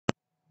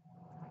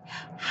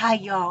Hi,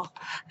 y'all.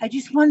 I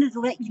just wanted to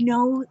let you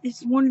know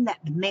this morning that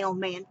the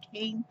mailman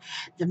came.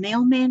 The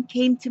mailman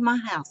came to my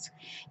house.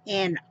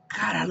 And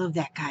God, I love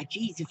that guy.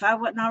 Jeez, if I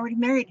wasn't already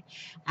married,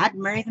 I'd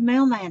marry the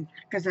mailman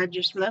because I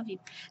just love him.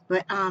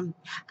 But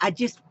I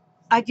just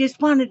I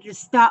just wanted to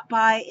stop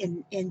by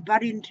and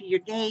butt into your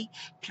day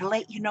to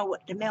let you know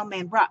what the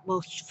mailman brought.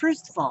 Well,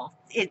 first of all,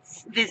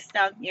 it's this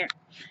down here.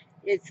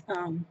 It's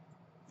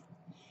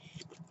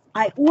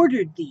I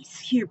ordered these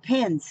here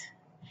pens.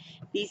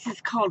 These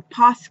is called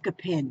Posca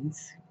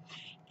pens.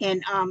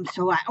 And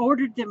so I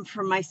ordered them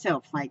for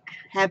myself, like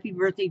happy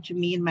birthday to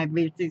me, and my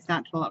birthday's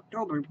not till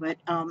October, but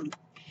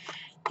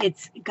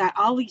it's got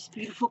all these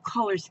beautiful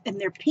colors and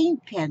they're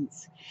paint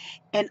pens.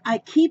 And I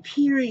keep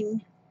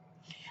hearing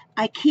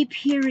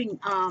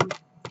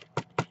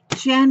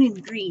Shannon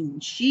Green.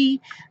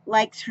 She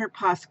likes her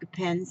Posca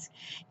pens.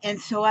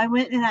 And so I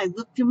went and I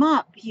looked them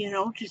up,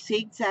 to see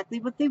exactly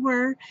what they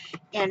were.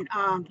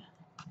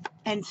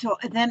 And so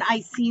then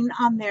I seen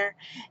on there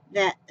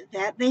that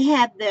they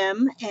had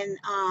them,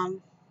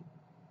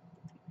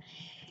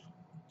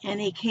 and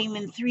they came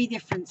in three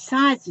different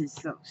sizes.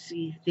 So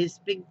see, this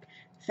big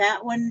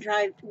fat one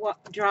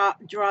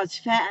draws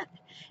fat,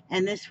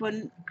 and this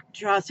one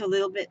draws a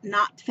little bit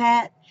not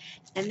fat,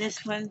 and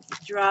this one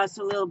draws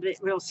a little bit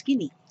real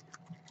skinny.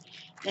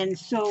 And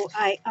so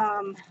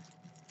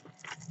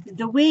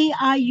the way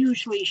I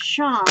usually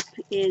shop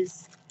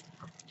is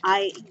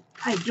I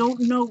I don't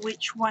know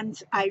which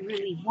ones I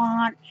really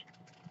want,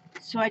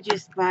 so I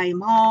just buy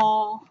them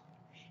all.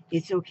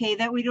 It's okay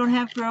that we don't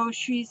have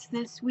groceries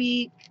this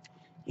week.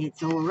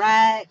 It's all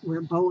right. We're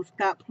both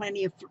got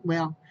plenty of,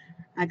 well,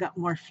 I got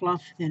more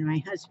fluff than my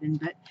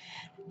husband,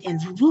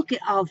 and look at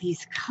all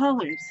these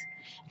colors.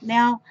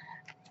 Now,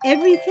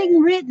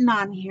 everything written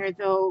on here,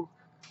 though,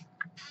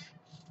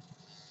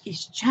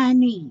 is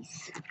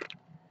Chinese.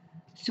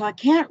 So I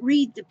can't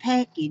read the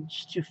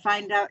package to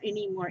find out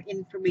any more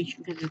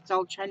information because it's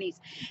all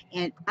Chinese.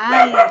 And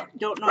I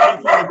don't know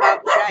anything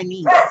about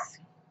Chinese.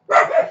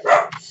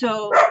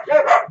 So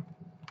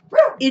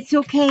it's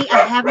okay. I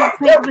haven't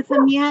played with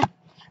them yet,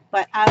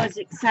 but I was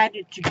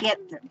excited to get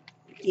them.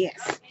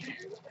 Yes.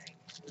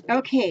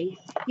 Okay.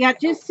 Yeah,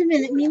 just a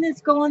minute.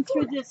 Mina's going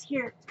through this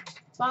here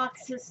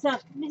box of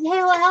stuff.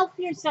 Help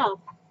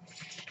yourself.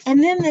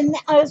 And then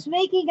I was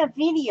making a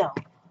video.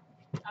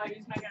 Oh, you're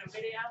making a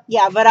video?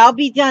 Yeah, but I'll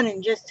be done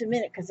in just a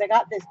minute because I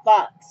got this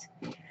box.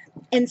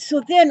 And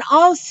so then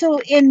also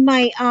in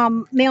my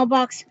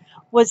mailbox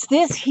was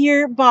this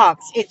here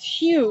box. It's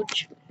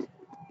huge,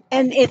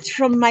 and it's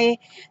from my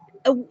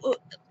uh,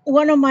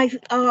 one of my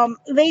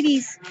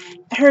ladies.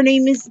 Her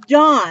name is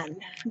Dawn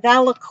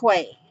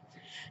Valiquet.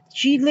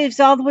 She lives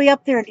all the way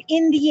up there in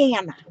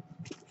Indiana.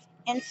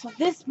 And so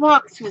this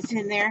box was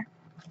in there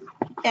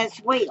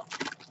as well.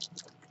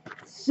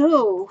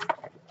 So,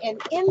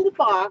 and in the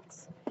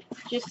box,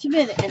 just a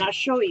minute, and I'll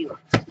show you,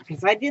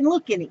 because I didn't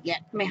look in it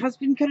yet. My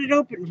husband cut it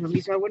open for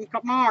me so I wouldn't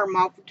cut my arm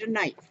off with the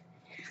knife.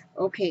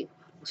 Okay,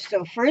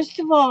 so first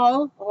of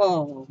all,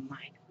 oh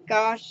my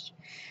gosh,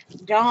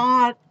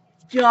 Dawn.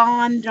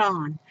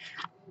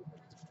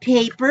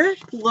 Paper,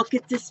 look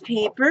at this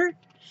paper.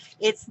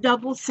 It's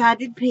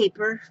double-sided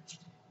paper.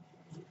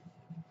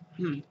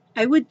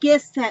 I would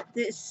guess that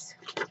it's,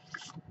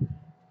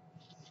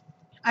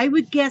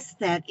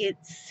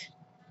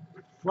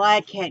 well,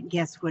 I can't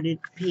guess what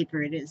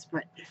paper it is,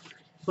 but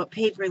what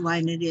paper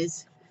line it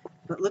is.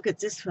 But look at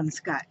this one's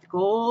got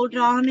gold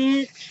on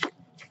it.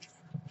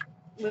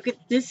 Look at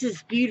this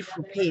is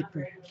beautiful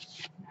paper.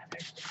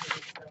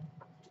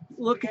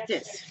 Look at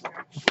this.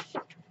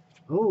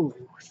 Oh,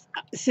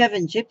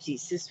 7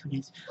 Gypsies, this one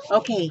is.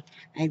 Okay,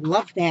 I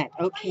love that.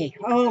 Okay,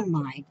 oh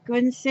my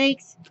goodness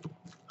sakes.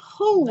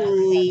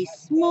 Holy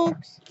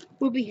smokes.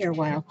 We'll be here a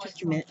while,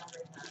 just a minute.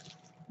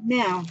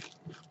 Now,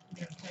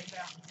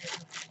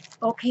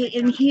 okay,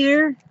 in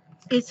here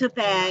is a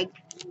bag.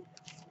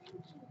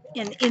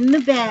 And in the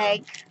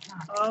bag,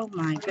 oh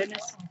my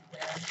goodness.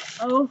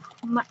 Oh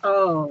my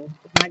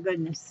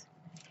goodness.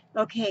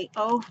 Okay,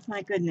 oh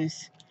my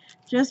goodness.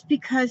 Just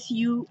because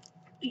you're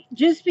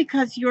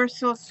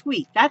so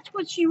sweet. That's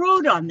what she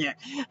wrote on there.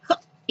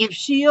 If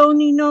she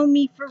only know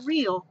me for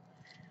real.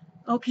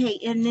 Okay,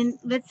 and then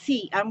let's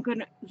see.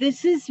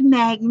 This is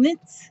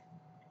magnets.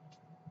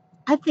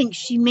 I think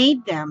she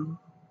made them.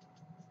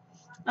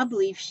 I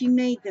believe she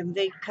made them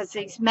because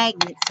there's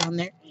magnets on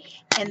there.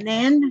 And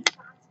then,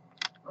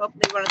 oh,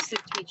 they want to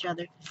stick to each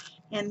other.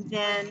 And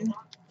then,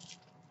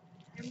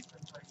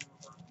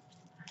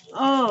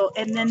 oh,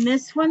 and then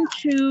this one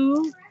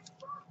too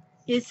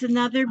is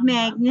another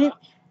magnet.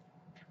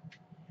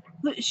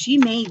 Look, she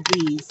made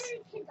these.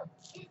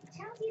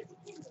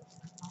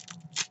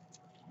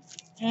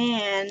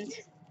 And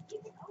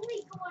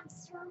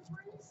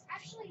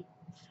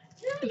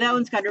that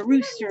one's got a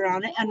rooster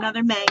on it,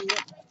 another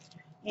magnet.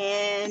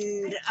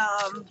 And,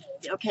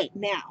 okay,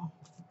 now,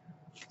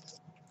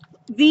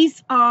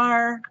 these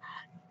are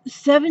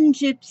 7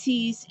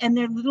 Gypsies, and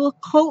they're little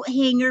coat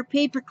hanger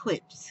paper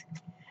clips.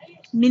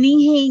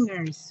 Mini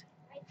hangers.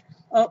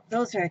 Oh,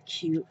 those are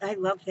cute. I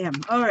love them.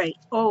 All right.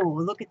 Oh,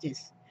 look at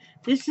this.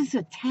 This is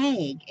a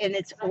tag, and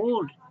it's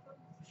old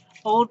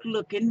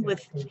looking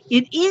with,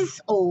 it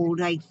is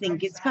old, I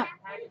think. It's got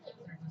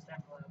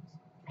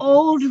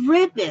old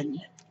ribbon.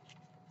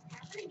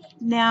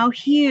 Now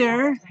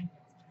here,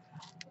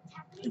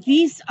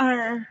 these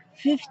are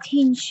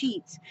 15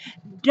 sheets.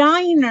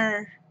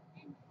 Diner,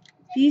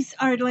 these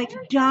are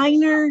like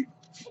diner,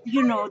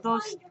 you know,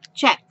 those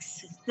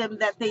checks them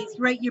that they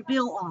write your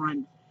bill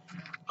on.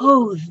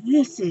 Oh,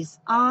 this is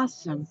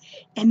awesome.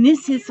 And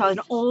this is an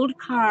old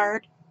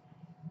card.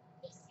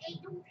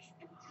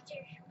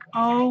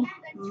 Oh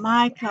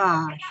my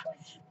gosh.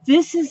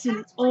 This is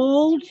an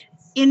old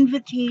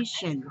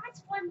invitation.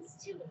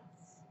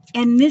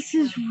 And this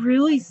is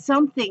really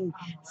something.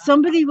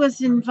 Somebody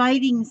was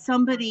inviting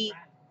somebody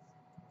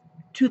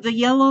to the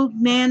Yellow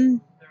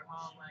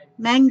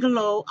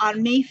Mangalo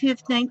on May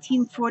 5th,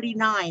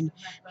 1949.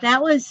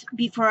 That was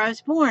before I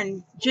was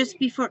born, just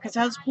before, because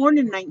I was born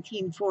in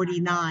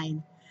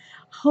 1949.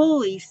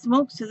 Holy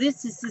smokes, so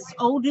this is as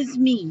old as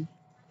me,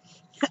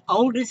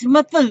 old as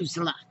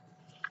Methuselah.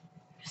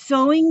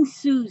 Sewing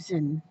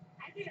Susan.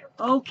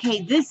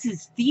 Okay,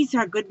 these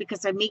are good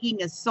because I'm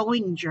making a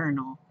sewing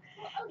journal.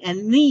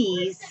 And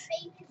these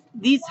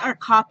are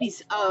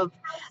copies of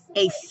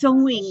a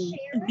sewing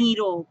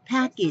needle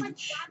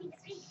package.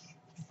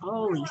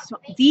 Holy,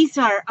 these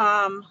are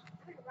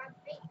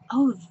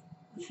oh,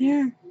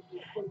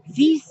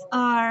 these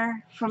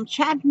are from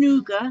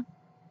Chattanooga,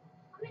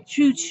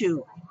 Choo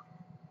Choo,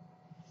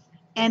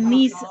 and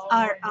these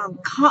are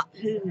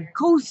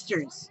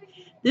coasters.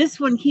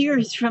 This one here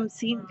is from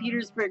St.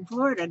 Petersburg,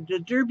 Florida, the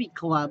Derby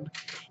Club,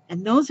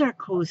 and those are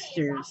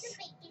coasters,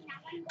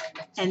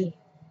 and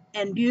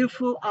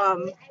beautiful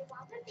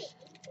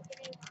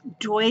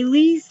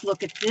doilies.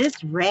 Look at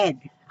this red.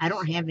 I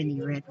don't have any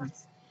red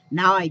ones.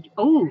 Now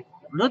oh,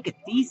 look at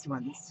these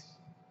ones.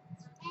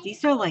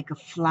 These are like a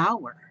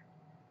flower.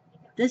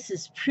 This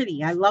is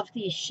pretty. I love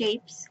these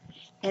shapes.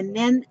 And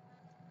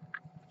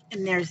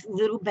there's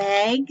little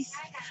bags.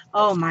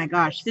 Oh my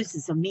gosh, this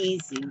is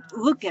amazing.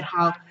 Look at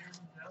how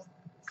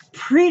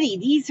pretty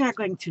these are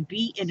going to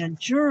be in a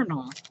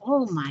journal.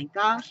 Oh my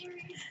gosh.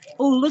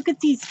 Oh, look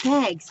at these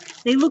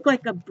bags. They look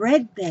like a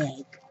bread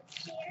bag.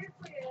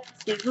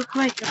 They look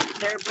like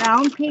they're a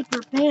brown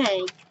paper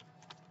bag,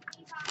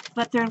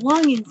 but they're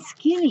long and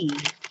skinny.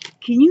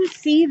 Can you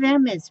see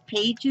them as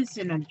pages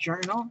in a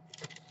journal?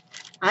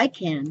 I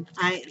can.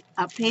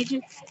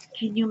 Pages.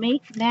 Can you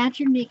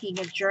imagine making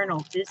a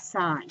journal this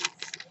size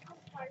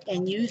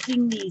and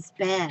using these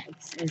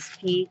bags as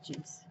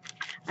pages?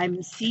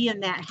 I'm seeing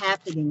that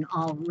happening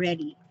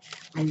already.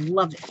 I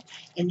love it.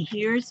 And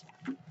here's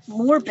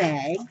more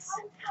bags.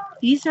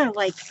 These are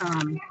like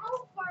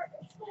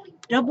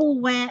double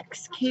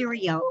wax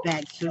carry-out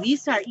bags. So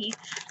these are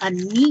a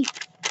neat.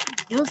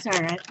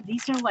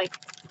 These are like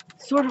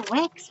sort of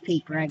wax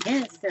paper, I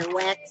guess. They're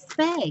wax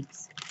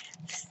bags.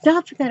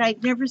 Stuff that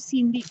I've never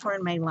seen before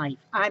in my life.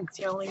 I'm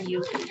telling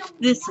you,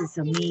 this is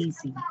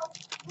amazing.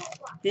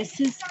 This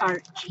is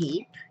art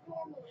tape.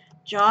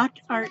 Jot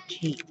art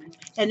tape.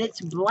 And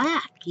it's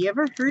black. You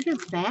ever heard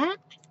of that?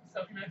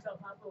 So can I tell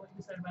Papa what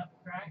you said about the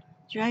crack?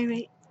 Dry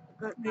rate,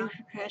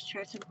 crash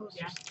charts and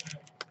posters.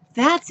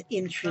 That's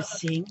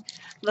interesting.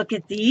 Look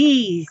at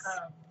these.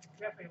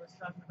 Jeffrey was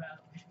talking about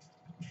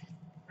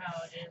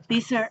how it is.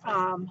 These are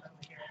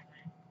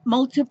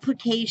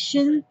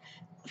multiplication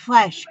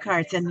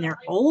flashcards, and they're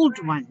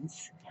old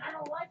ones.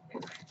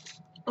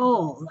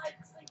 Old.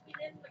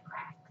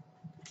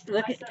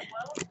 Look at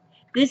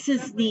this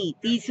is neat.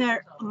 These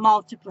are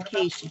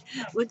multiplication.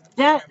 With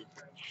that,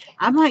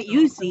 I might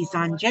use these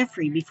on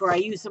Jeffrey before I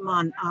use them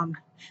on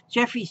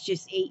Jeffrey's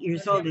just 8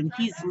 years old and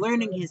he's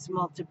learning his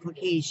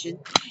multiplication,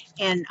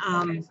 and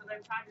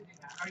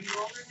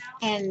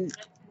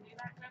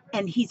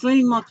and he's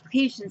learning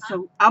multiplication,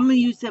 so I'm gonna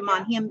use them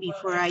on him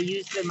before I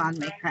use them on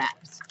my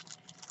crafts.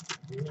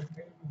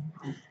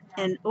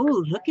 And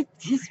oh, look at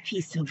this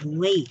piece of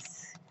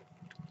lace.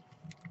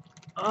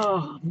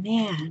 Oh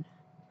man,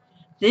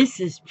 this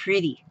is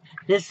pretty.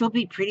 This will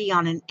be pretty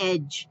on an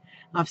edge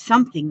of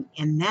something,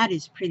 and that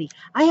is pretty.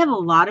 I have a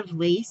lot of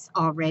lace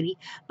already,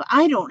 but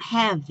I don't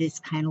have this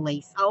kind of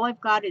lace. All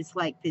I've got is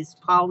like this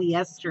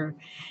polyester,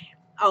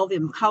 all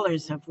them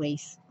colors of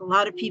lace. A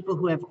lot of people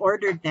who have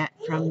ordered that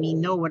from me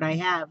know what I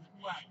have.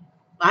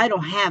 I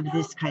don't have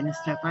this kind of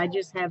stuff. I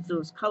just have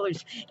those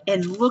colors.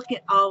 And look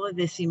at all of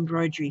this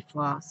embroidery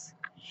floss.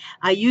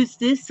 I use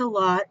this a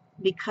lot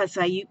because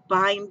I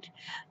bind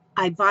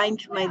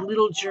my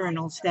little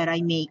journals that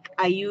I make.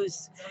 I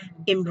use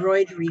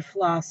embroidery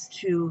floss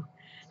to,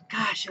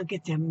 gosh, look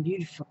at them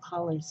beautiful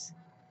colors.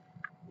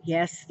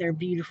 Yes, they're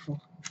beautiful.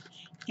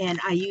 And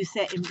I use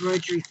that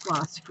embroidery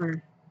floss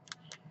for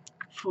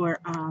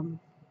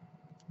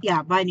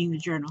binding the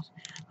journals.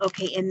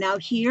 Okay, and now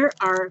here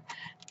are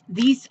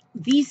these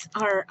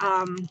are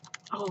oh,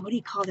 what do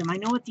you call them? I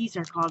know what these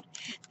are called.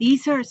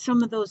 These are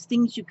some of those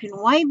things you can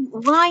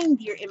line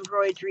your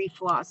embroidery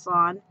floss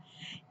on.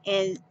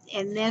 and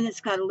then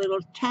it's got a little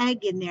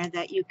tag in there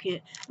that you can,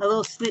 a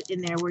little slit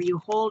in there where you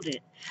hold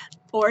it,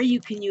 or you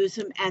can use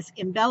them as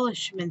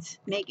embellishments,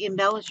 make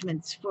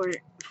embellishments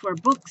for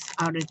books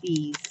out of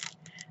these.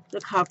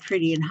 Look how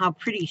pretty, and how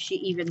pretty she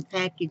even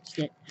packaged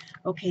it.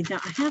 Okay, now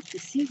I have to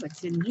see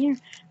what's in here.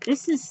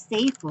 This is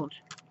stapled.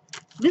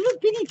 Little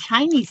bitty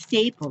tiny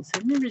staples.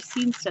 I've never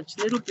seen such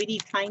little bitty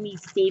tiny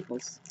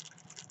staples.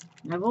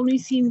 I've only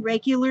seen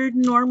regular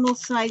normal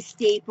size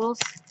staples.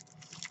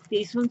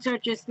 These ones are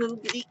just little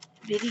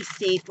bitty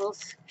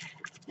staples.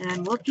 And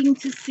I'm looking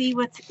to see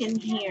what's in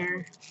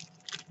here.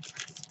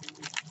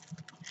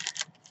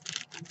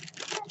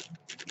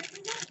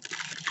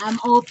 I'm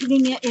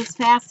opening it as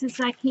fast as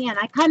I can.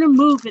 I kind of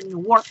move in the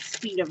warp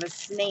speed of a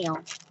snail.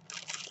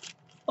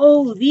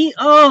 Oh,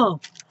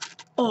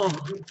 oh,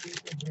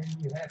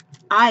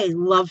 I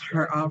love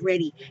her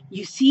already.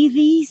 You see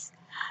these?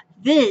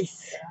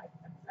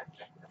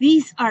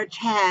 These are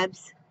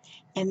tabs,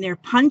 and they're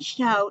punched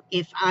out,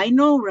 if I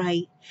know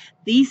right.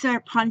 These are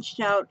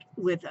punched out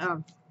with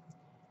a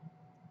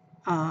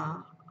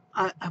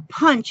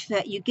punch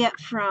that you get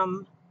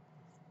from,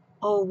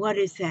 oh, what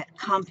is that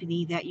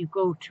company that you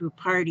go to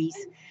parties?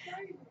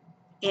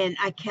 And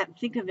I can't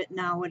think of it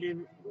now what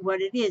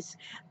it is,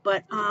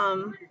 but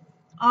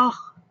oh,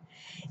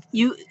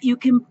 you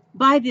can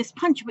buy this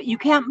punch, but you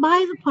can't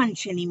buy the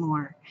punch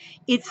anymore.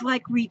 It's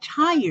like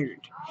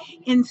retired.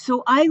 And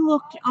so I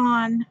looked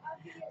on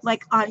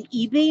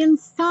eBay and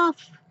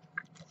stuff,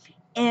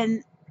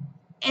 and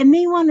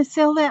they want to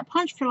sell that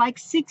punch for like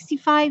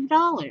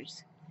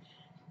 $65.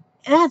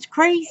 That's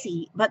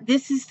crazy, but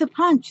this is the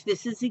punch.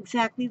 This is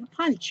exactly the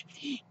punch.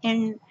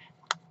 And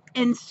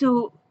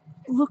so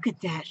look at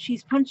that.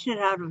 She's punched it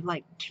out of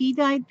like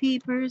tea-dyed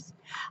papers,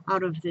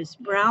 out of this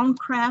brown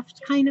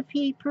craft kind of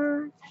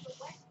paper,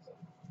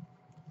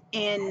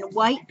 and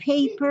white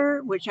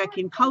paper, which I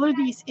can color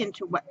these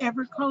into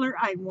whatever color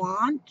I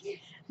want.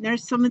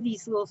 There's some of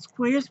these little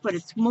squares, but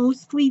it's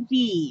mostly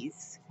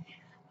these.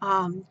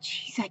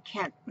 Geez, I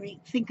can't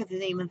think of the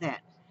name of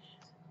that.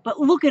 But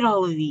look at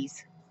all of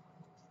these.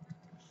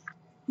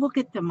 Look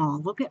at them all.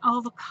 Look at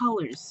all the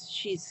colors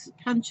she's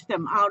punched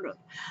them out of.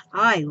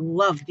 I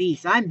love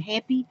these. I'm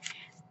happy.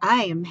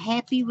 I am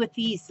happy with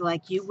these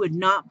like you would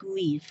not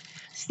believe.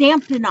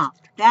 Stampin' Up.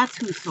 That's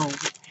who sold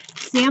it.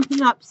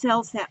 Stampin' Up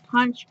sells that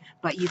punch,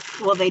 but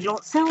they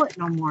don't sell it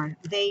no more.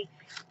 They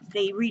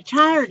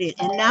retired it,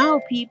 and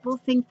now people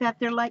think that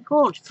they're like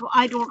gold. So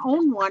I don't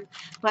own one,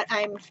 but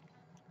I'm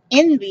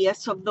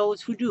envious of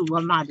those who do.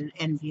 Well, not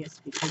envious,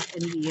 because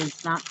envy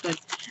is not good,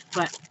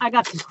 but I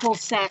got this whole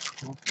sack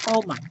full.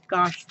 Oh my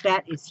gosh,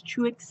 that is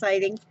too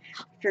exciting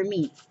for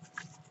me.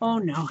 Oh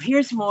no,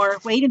 here's more.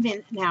 Wait a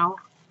minute now.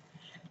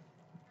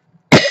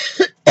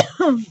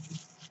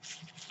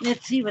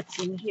 Let's see what's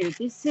in here.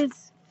 This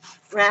is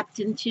wrapped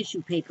in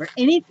tissue paper.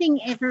 Anything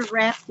ever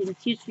wrapped in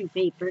tissue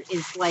paper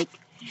is like,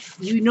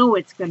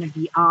 it's going to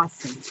be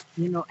awesome.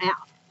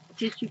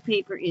 Tissue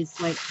paper is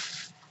like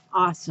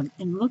awesome.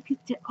 And look at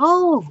the,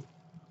 oh,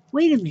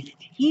 wait a minute.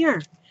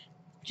 Here,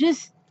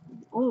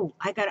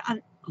 I got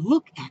to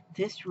look at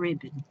this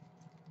ribbon.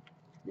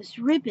 This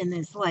ribbon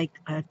is like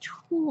a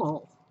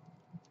tulle.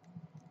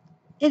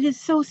 It is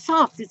so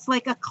soft. It's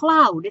like a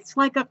cloud. It's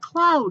like a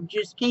cloud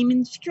just came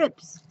in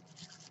strips.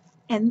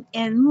 And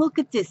look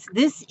at this.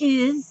 This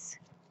is,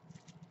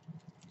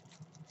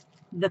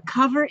 the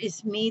cover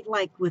is made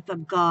like with a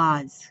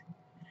gauze.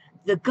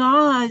 The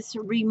gauze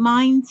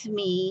reminds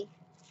me,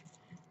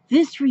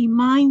 this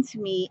reminds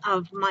me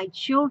of my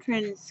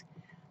children's,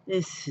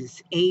 this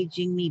is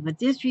aging me, but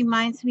this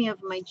reminds me of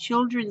my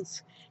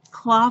children's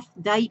cloth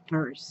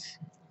diapers.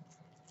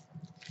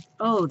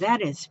 Oh,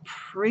 that is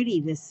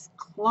pretty. This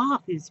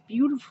cloth is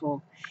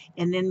beautiful.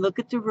 And then look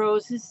at the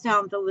roses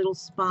down the little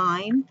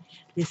spine.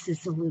 This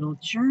is a little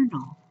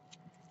journal.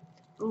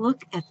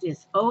 Look at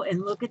this. Oh,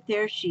 and look at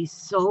there. She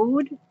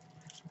sewed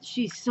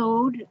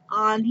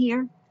on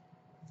here.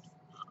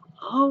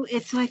 Oh,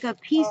 it's like a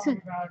piece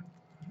of, God.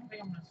 I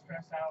think I'm gonna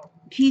stress out.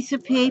 Piece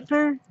of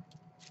paper.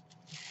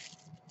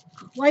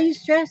 Why are you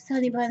stressed,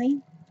 honey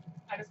bunny?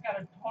 I just got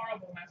a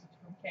horrible message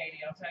from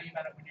Katie. I'll tell you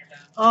about it when you're done.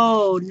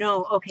 Oh,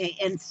 no. Okay.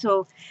 And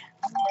so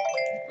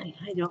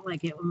I don't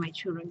like it when my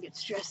children get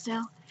stressed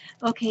out.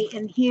 Okay.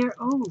 And here,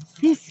 oh,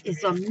 this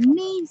is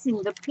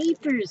amazing. The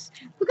papers.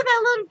 Look at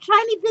that little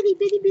tiny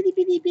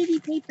bitty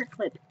paper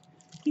clip.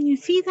 Can you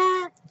see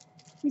that?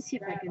 Let me see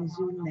if I can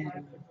zoom that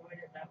in.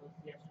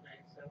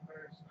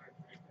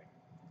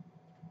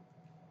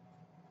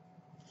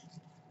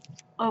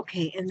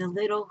 Okay. And the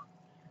little,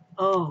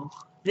 oh,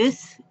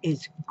 this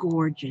is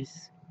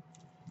gorgeous.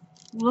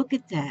 Look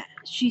at that.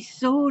 She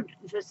sewed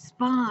the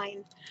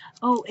spine.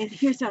 Oh, and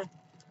here's a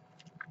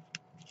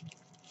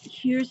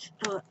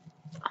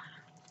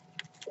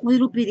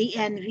little bitty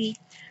envy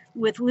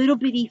with little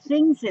bitty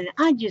things in it.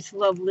 I just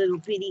love little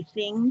bitty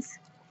things.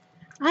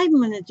 I'm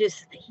gonna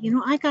just,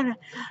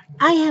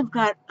 I have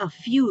got a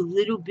few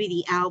little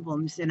bitty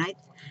albums, and I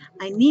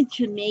need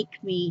to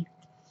make me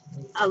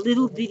a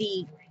little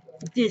bitty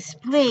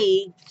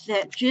display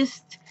that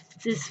just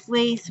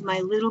displays my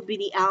little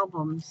bitty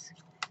albums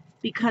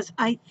because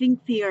I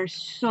think they are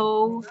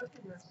so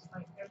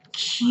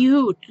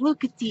cute.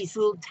 Look at these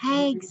little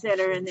tags that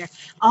are in there.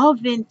 All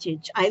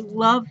vintage. I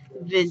love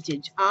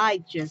vintage.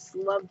 I just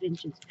love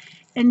vintage.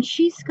 And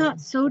she's got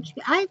so,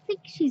 I think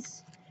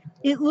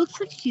it looks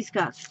like she's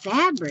got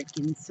fabric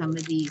in some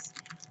of these.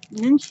 And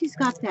then she's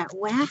got that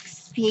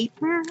wax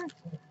paper.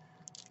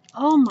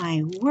 Oh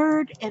my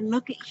word. And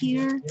look at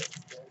here.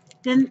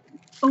 Then,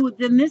 oh,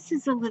 then this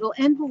is a little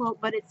envelope,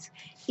 but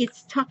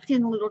it's tucked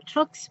in a little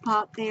tuck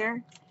spot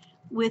there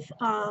with,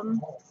 oh,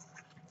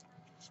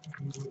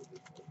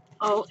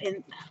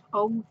 and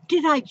oh,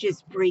 did I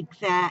just break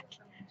that?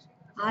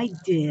 I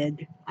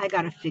did. I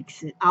gotta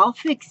fix it. I'll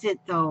fix it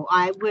though.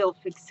 I will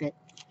fix it.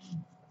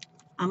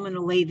 I'm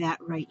gonna lay that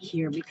right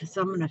here because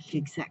I'm gonna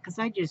fix that because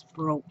I just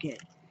broke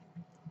it.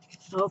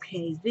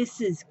 Okay, this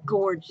is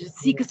gorgeous.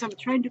 See, because I'm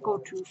trying to go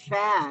too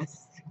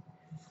fast.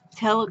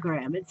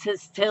 Telegram. It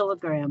says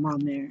Telegram on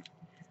there.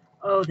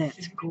 Oh,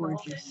 that's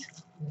gorgeous.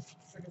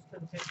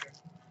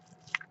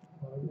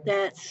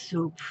 That's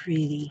so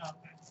pretty.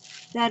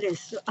 That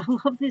is, I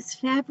love this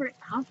fabric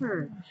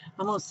cover.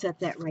 I'm going to set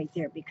that right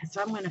there because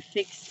I'm going to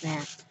fix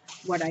that,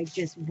 what I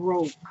just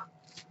broke.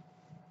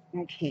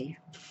 Okay.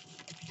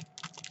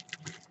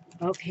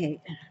 Okay.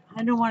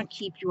 I don't want to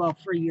keep you all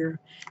for your,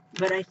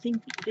 but I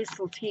think this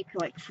will take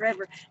like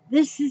forever.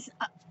 This is,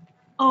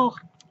 oh,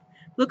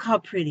 look how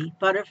pretty.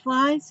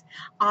 Butterflies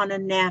on a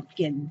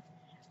napkin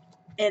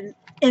and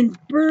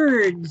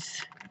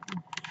birds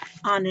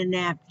on a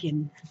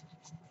napkin.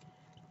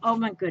 Oh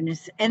my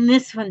goodness. And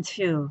this one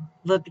too.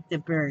 Look at the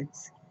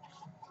birds.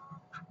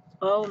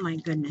 Oh my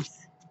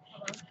goodness.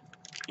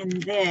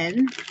 And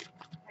then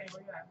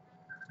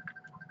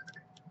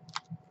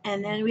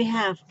we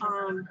have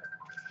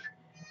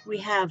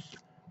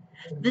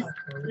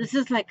this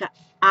is like a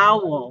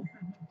owl.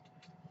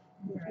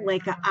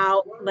 Like an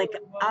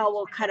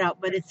owl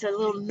cutout, but it's a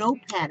little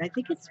notepad. I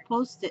think it's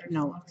post-it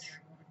notes.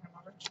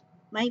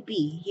 Might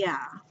be,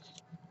 yeah.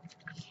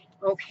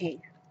 Okay.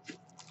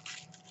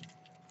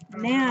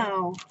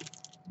 Now,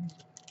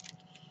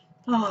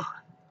 oh,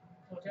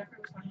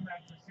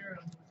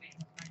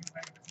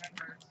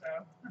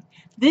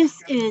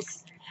 this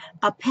is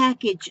a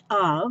package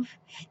of,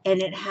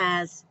 and it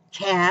has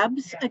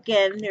tabs.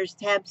 Again, there's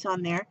tabs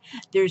on there.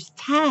 There's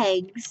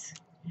tags.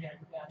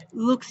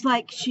 Looks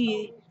like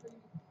she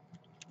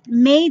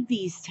made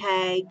these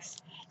tags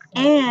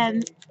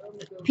and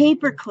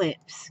paper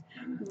clips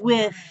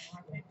with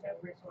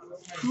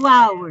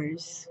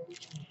flowers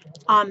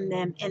on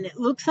them, and it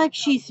looks like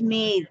she's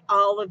made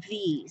all of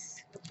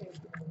these.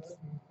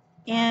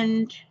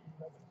 And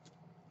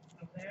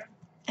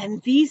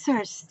these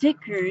are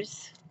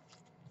stickers.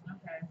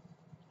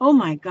 Oh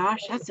my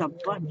gosh, that's a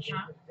bunch.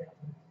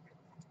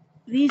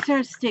 These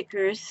are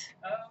stickers.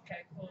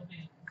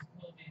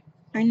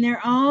 And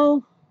they're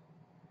all,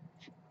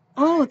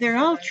 oh, they're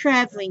all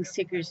traveling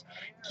stickers.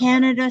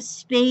 Canada,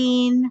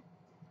 Spain,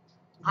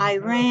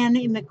 Iran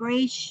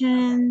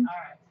immigration.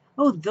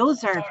 Oh,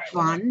 those are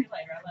fun.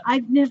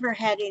 I've never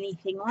had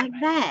anything like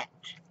that.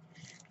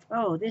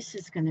 Oh, this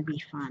is going to be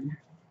fun.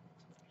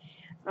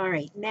 All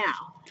right,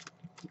 now.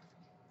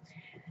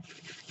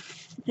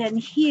 Then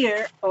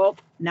here, oh,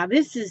 now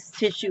this is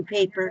tissue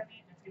paper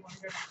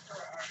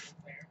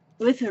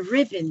with a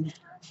ribbon.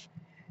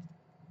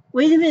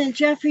 Wait a minute,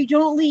 Jeffrey,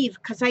 don't leave,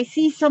 because I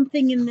see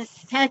something in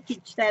this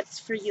package that's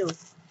for you.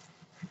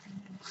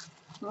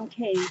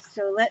 Okay,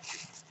 so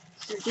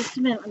just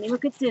a minute, let me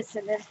look at this,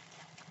 and then,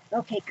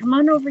 okay, come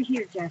on over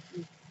here,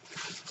 Jeffrey.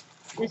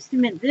 Just a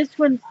minute, this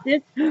one's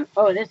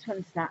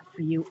not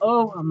for you.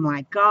 Oh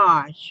my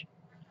gosh.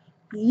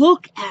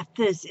 Look at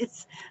this.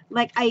 It's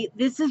like,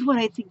 this is what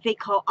I think they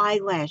call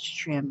eyelash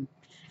trim.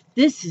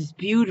 This is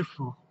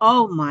beautiful.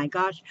 Oh my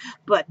gosh.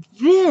 But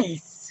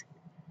this,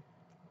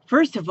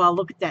 first of all,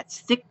 look at that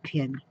stick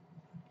pin.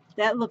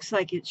 That looks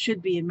like it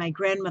should be in my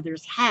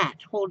grandmother's hat,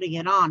 holding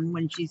it on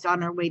when she's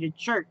on her way to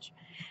church.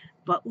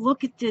 But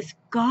look at this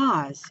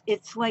gauze.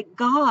 It's like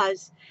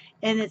gauze,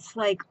 and it's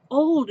like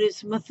old.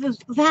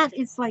 That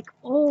is like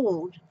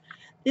old.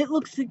 It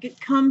looks like it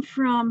come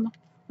from,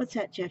 what's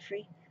that,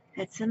 Jeffrey?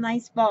 That's a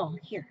nice ball.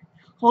 Here,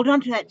 hold on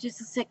to that just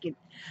a second.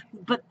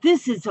 But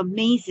this is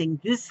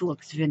amazing. This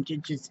looks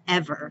vintage as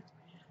ever.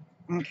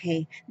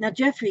 Okay, now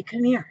Jeffrey,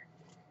 come here.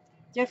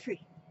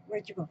 Jeffrey,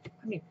 where'd you go?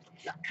 Come here.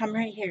 Come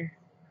right here.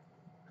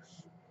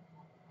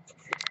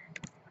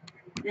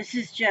 This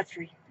is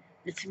Jeffrey.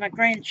 It's my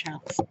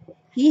grandchild.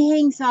 He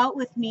hangs out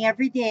with me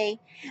every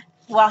day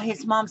while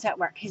his mom's at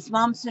work. His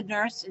mom's a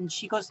nurse, and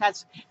she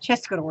has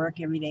to go to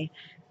work every day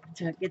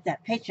to get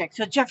that paycheck.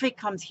 So Jeffrey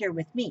comes here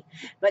with me.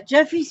 But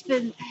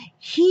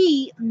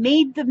he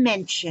made the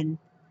mention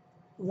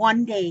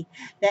one day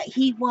that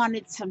he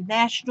wanted some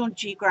National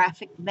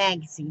Geographic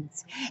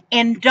magazines.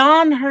 And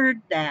Dawn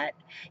heard that.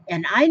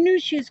 And I knew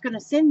she was going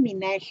to send me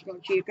National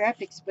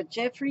Geographics. But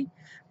Jeffrey,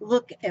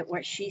 look at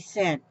what she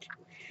sent.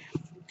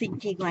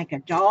 Thinking like a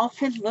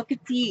dolphin. Look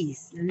at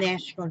these, the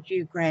National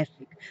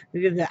Geographic.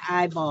 Look at the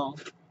eyeball.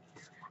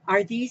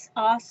 Are these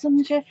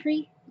awesome,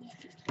 Jeffrey?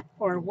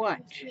 Or what?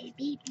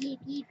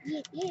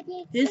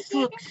 This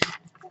looks...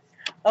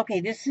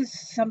 Okay, this is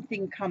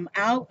something come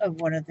out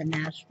of one of the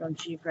National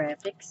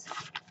Geographics.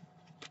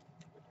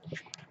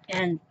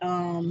 And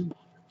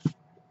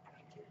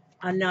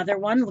another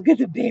one. Look at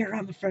the bear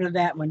on the front of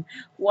that one.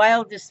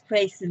 Wildest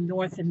place in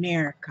North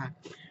America.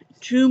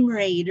 Tomb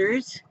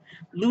Raiders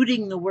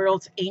looting the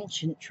world's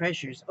ancient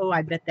treasures. Oh,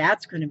 I bet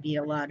that's going to be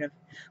a lot of...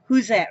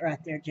 Who's that right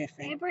there,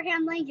 Jeffrey?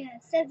 Abraham Lincoln.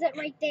 It says it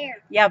right there.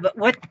 Yeah, but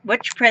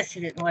which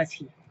president was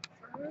he?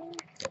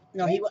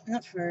 No, he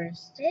wasn't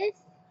first. This?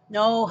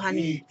 No,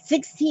 honey.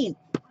 16th.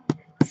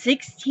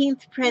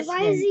 16th president.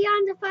 Why is he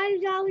on the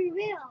 $5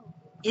 bill?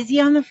 Is he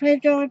on the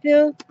 $5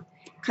 bill?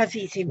 Because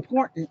he's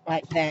important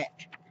like that.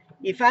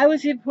 If I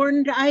was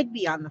important, I'd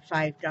be on the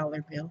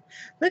 $5 bill.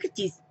 Look at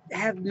these.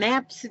 Have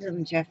maps in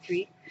them,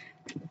 Jeffrey.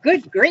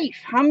 Good grief.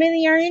 How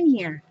many are in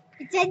here?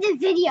 It's in the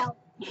video.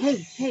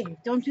 Hey,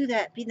 don't do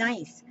that. Be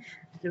nice.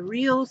 The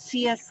real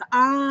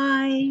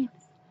CSI.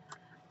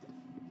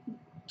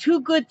 Too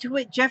good to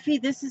it. Jeffrey,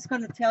 this is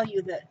going to tell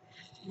you the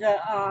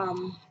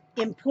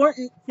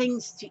important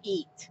things to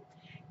eat.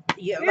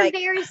 You're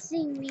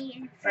embarrassing me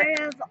in front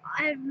of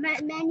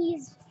many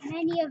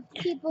of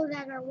people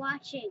that are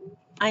watching.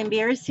 I'm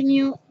embarrassing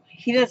you?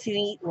 He doesn't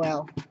eat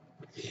well.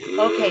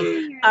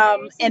 Okay.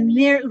 And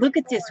there, look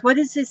at this. What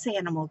is this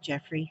animal,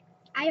 Jeffrey?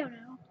 I don't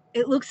know.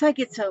 It looks like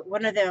it's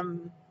one of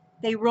them.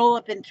 They roll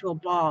up into a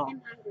ball.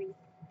 I'm hungry.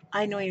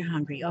 I know you're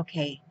hungry.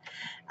 Okay.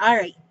 All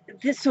right.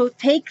 So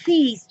take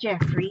these,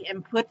 Jeffrey,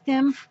 and put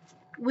them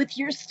with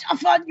your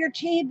stuff on your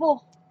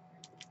table.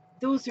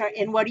 Those are,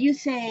 and what do you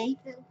say?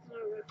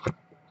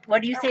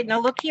 What do you say? No,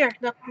 look here.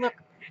 Look.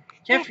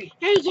 Jeffrey.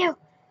 Thank you.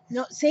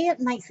 No, say it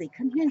nicely.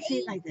 Come here and say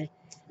it nicely.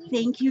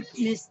 Thank you,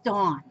 Miss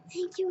Dawn.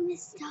 Thank you,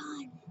 Miss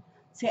Dawn.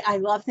 Say, I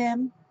love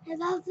them. I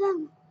love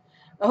them.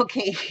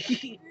 Okay.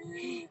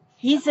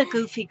 He's a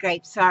goofy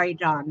grape. Sorry,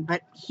 Dawn,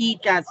 but he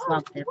does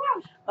love them.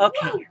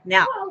 Okay,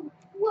 now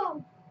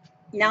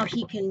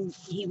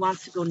he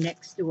wants to go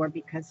next door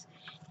because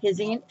his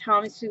Aunt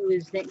Thomas, who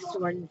lives next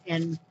door,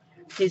 and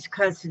his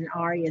cousin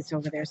Ari is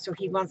over there. So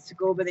he wants to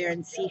go over there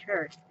and see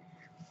her.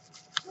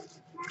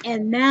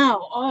 And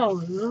now,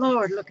 oh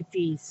Lord, look at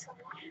these.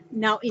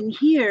 Now in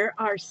here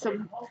are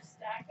some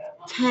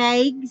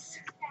tags.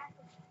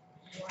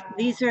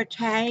 These are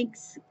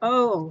tags.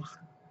 Oh,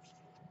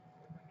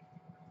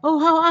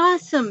 how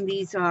awesome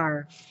these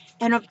are.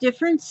 And of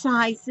different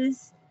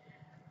sizes.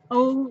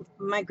 Oh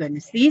my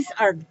goodness. These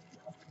are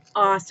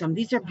awesome.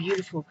 These are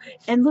beautiful.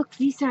 And look,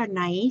 these are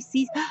nice.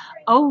 These,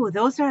 oh,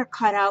 those are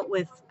cut out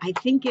with, I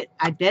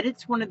bet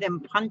it's one of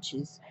them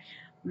punches.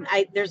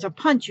 There's a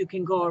punch you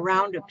can go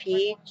around a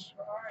page.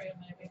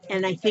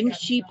 And I think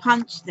she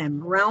punched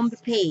them around the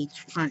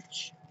page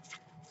punch.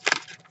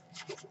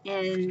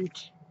 And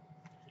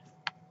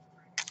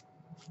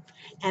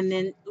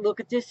then look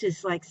at this,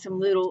 is like some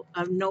little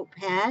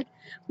notepad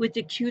with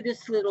the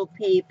cutest little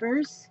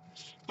papers.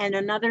 And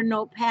another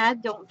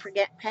notepad, don't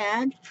forget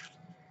pad.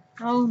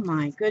 Oh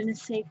my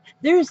goodness sake.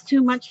 There is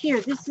too much here.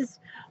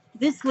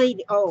 This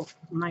lady, oh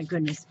my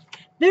goodness.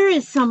 There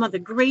is some of the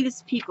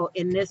greatest people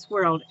in this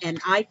world, and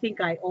I think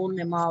I own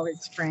them all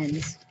as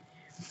friends.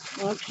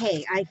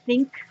 Okay, I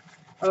think,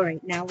 all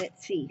right, now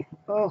let's see.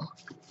 Oh,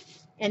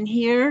 and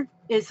here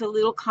is a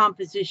little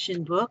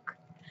composition book.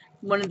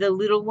 One of the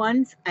little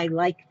ones. I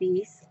like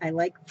these. I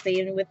like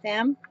playing with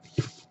them.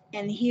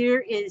 And here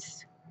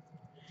is,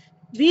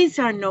 these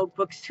are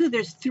notebooks too.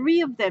 There's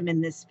 3 of them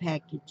in this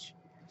package.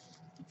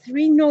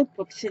 3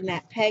 notebooks in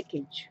that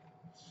package.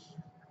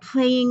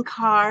 Playing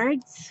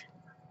cards.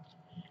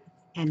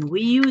 And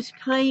we use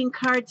playing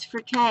cards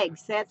for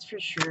tags, that's for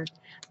sure.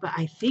 But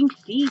I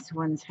think these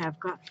ones have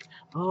got,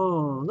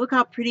 oh, look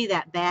how pretty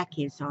that back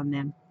is on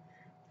them.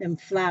 Them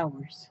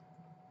flowers.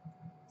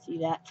 See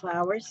that,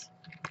 flowers?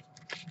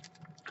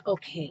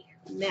 Okay,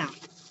 now.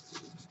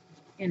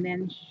 And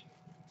then,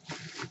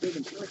 wait a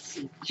minute, let's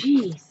see.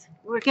 Jeez,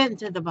 we're getting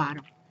to the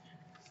bottom.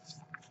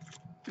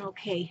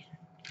 Okay.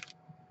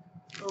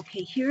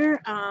 Okay,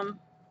 here,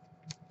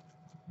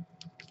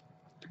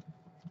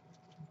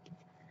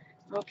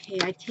 okay,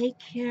 I take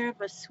care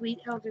of a sweet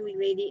elderly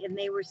lady, and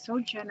they were so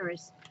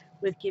generous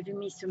with giving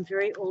me some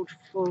very old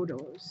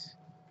photos.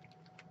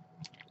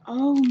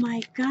 Oh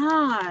my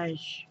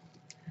gosh,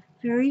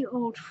 very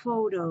old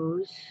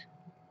photos.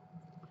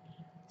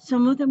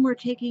 Some of them were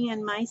taken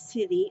in my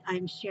city.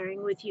 I'm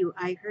sharing with you.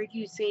 I heard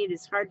you say it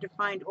is hard to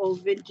find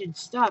old vintage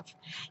stuff,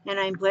 and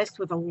I'm blessed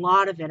with a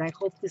lot of it. I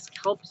hope this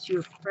helps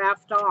you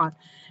craft on.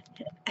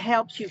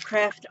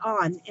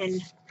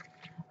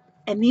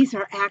 And these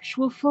are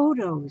actual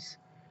photos.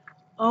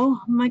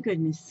 Oh my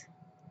goodness.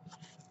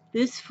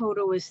 This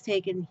photo was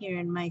taken here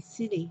in my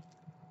city.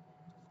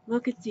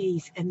 Look at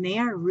these, and they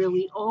are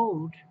really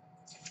old.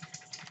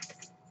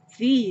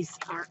 These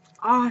are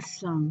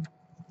awesome.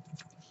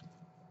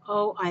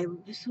 Oh,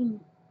 this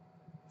one,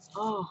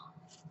 oh,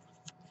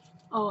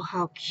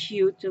 how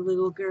cute, the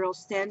little girl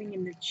standing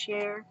in the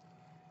chair.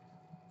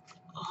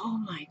 Oh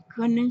my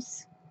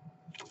goodness.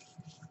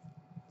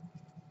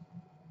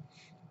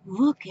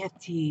 Look at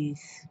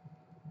these.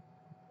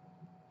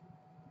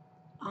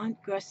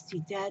 Aunt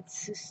Gusty, Dad's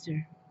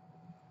sister.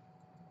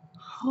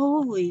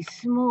 Holy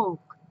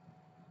smoke.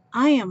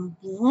 I am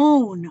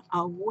blown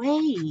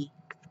away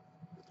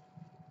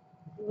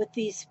with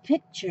these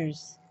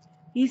pictures.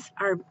 These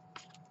are,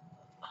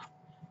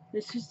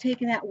 this was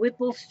taken at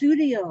Whipple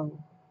Studio.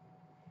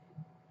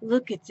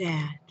 Look at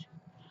that.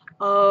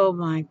 Oh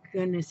my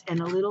goodness.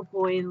 And a little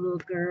boy and a little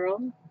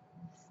girl.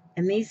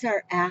 And these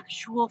are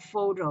actual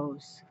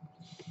photos.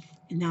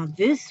 And now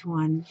this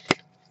one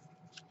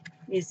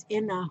is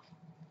in a,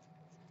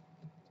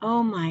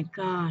 oh my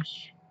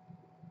gosh.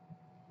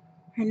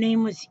 Her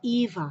name was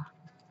Eva.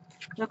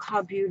 Look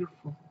how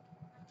beautiful.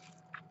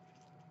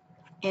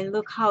 And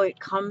look how it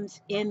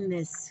comes in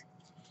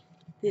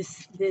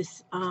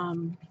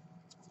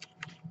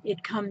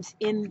it comes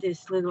in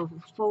this little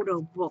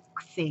photo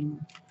book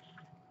thing.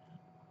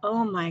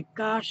 Oh my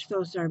gosh,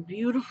 those are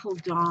beautiful,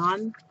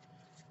 Dawn.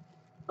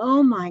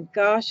 Oh my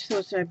gosh,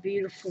 those are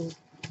beautiful.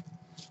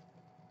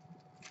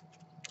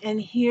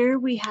 And here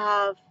we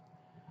have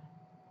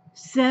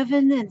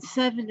 7 and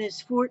 7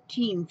 is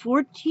 14.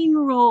 14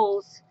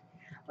 rolls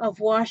of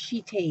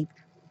washi tape,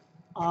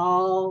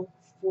 all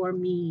for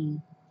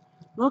me.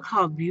 Look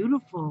how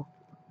beautiful.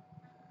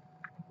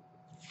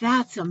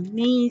 That's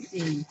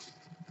amazing.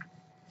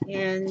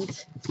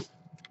 And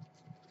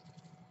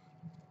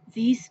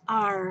these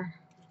are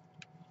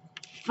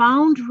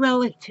found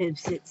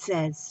relatives, it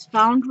says.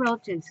 Found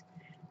relatives.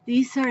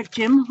 These are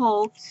Tim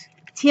Holtz.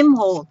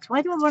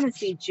 Why do I want to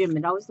say Jim?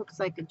 It always looks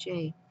like a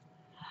J.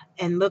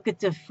 And look at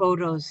the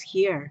photos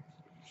here.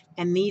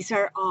 And these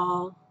are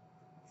all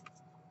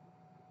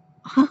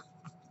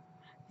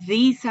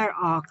these are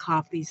all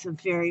copies of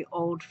very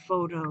old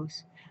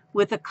photos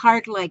with a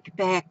card-like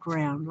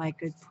background,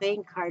 like a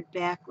playing card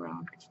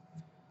background.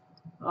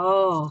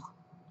 Oh,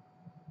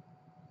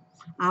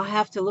 I'll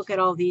have to look at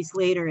all these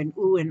later and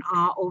ooh and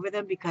ah over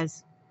them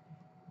because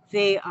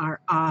they are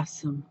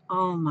awesome.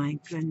 Oh my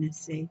goodness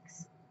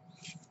sakes.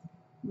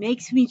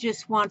 Makes me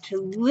just want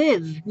to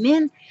live.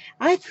 Man,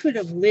 I could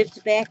have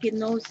lived back in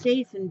those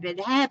days and been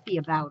happy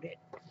about it.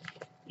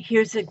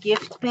 Here's a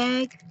gift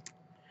bag.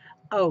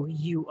 Oh,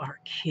 you are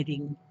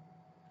kidding.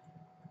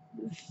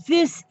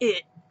 This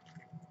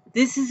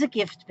is a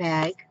gift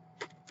bag.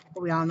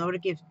 We all know what a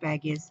gift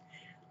bag is.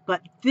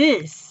 But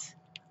this,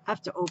 I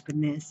have to open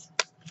this.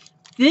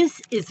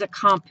 This is a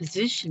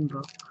composition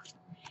book.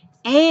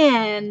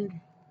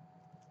 And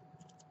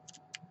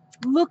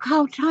look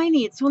how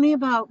tiny. It's only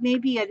about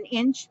maybe an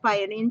inch by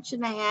an inch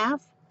and a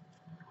half.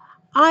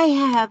 I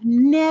have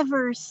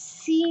never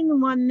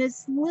seen one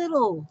this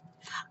little.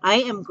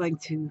 I am going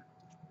to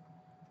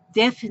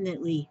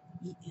definitely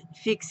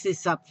fix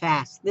this up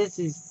fast. This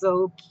is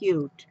so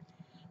cute.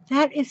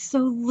 That is so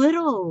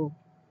little.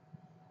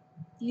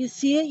 You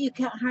see it? You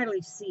can't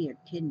hardly see it,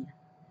 can you?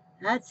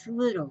 That's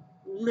little.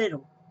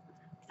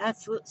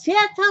 That's little. See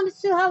that, Thomas?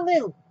 See how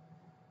little?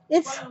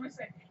 It's What am I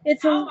saying?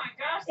 it's Oh a my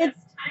gosh, that's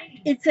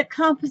tiny. it's a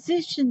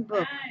composition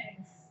book.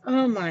 Nice.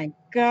 Oh my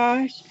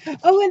gosh.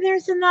 Oh, and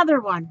there's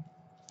another one.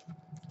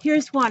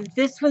 Here's one.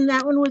 This one,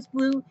 that one was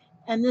blue,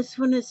 and this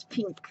one is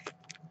pink.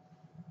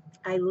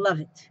 I love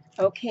it.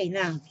 Okay,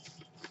 now.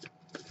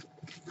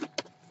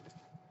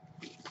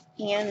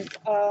 And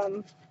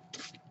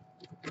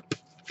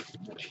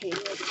okay,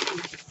 let's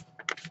see.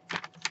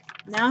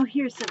 Now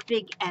here's a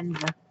big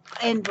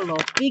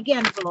envelope. Big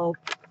envelope.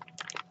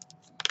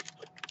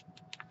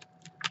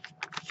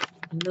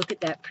 And look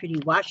at that pretty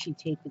washi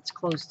tape it's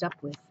closed up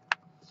with.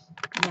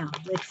 Now,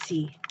 let's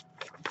see.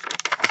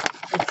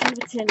 Let's see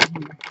what's in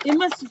here. It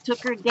must have took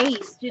her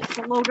days just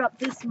to load up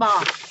this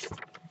box.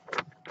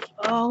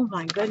 Oh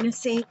my goodness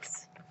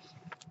sakes.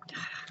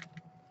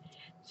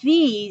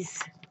 These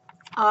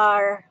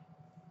are,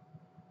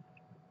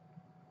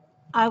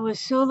 I was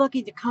so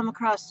lucky to come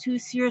across 2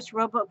 Sears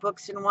Roebuck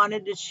books and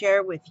wanted to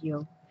share with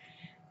you.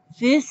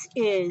 This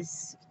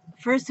is,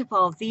 first of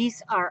all,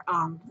 these are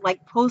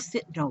like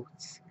Post-it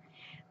notes.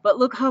 But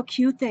look how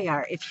cute they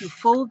are. If you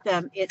fold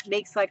them, it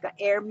makes like an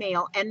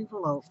airmail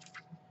envelope.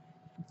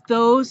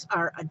 Those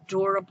are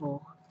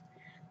adorable.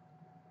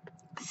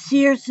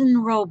 Sears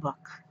and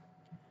Roebuck.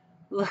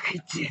 Look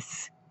at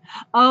this.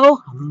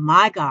 Oh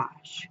my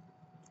gosh.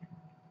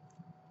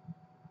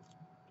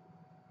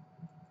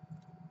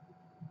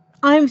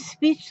 I'm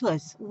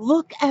speechless.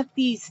 Look at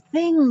these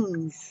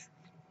things.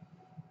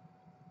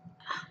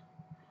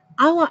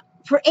 I want,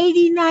 for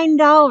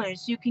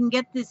 $89, you can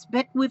get this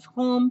Beckwith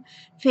Home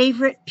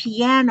favorite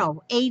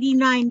piano.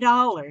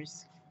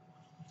 $89.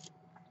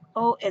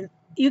 Oh, and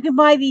you can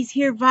buy these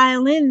here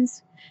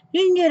violins.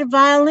 You can get a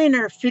violin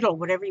or a fiddle,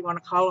 whatever you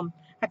want to call them.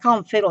 I call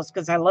them fiddles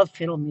because I love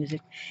fiddle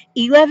music.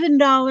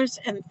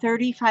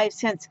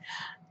 $11.35.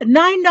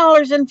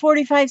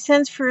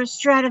 $9.45 for a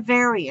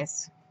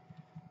Stradivarius.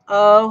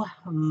 Oh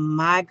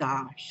my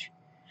gosh.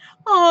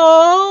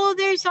 Oh,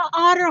 there's an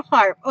auto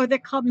harp. Oh, they're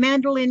called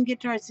mandolin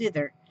guitars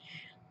either.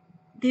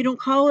 They don't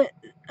call it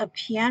a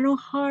piano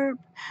harp.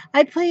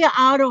 I play an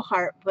auto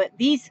harp, but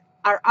these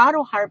our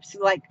auto harps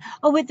like,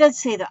 oh, it does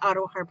say the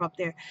auto harp up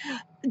there.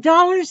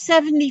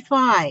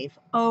 $1.75.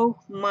 Oh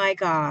my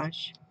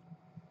gosh.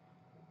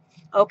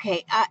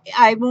 Okay,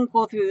 I won't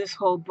go through this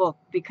whole book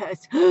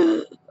because,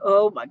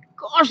 oh my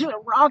gosh, the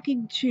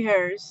rocking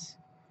chairs.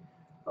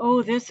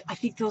 Oh, I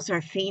think those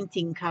are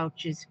fainting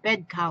couches,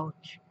 bed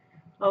couch.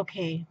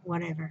 Okay,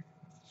 whatever.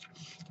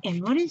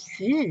 And what is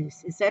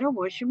this? Is that a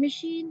washing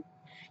machine?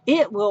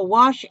 It will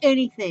wash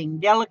anything.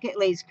 Delicate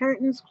lace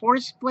curtains,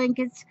 horse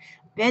blankets,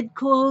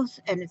 bedclothes,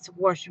 and it's a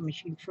washing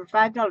machine for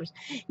 $5.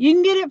 You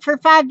can get it for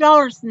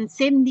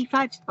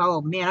 $5.75.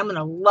 Oh man, I'm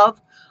gonna love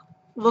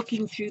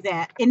looking through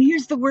that. And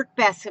here's the Work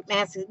Basket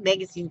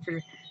magazine for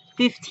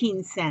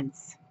 15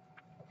 cents.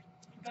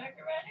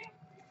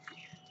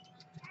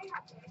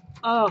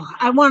 Oh,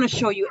 I want to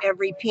show you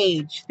every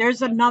page.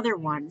 There's another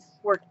one,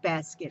 Work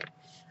Basket.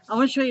 I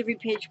want to show you every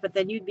page, but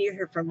then you'd be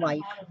here for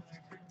life.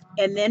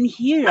 And then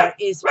here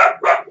is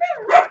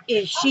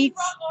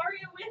sheets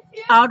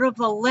out of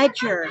a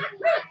ledger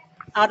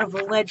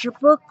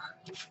book.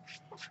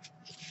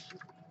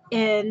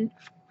 And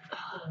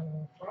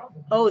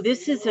oh,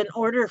 this is an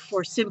order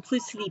for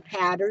simplicity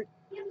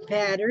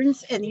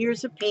patterns. And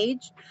here's a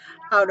page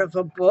out of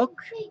a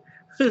book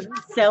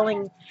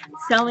selling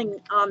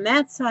on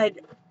that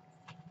side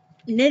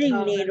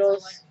knitting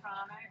needles.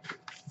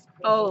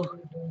 Oh,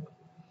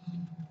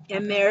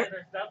 and there's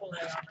double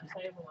A on the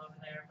table over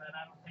there, but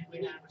I don't think we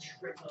have any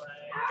triple A.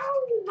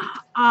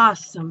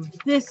 Awesome.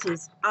 This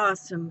is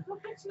awesome.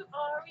 Look at you,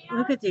 Aria.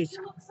 Look at these.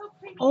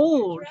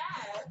 Old.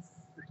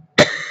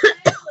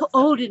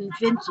 Old and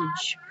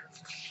vintage.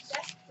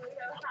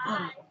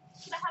 Oh.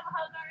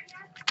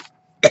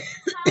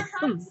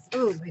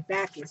 Oh, my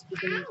back is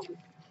beginning to.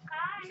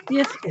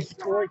 This is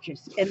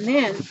gorgeous. And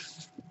then,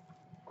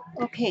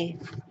 okay,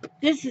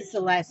 this is the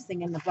last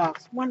thing in the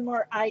box. One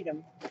more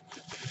item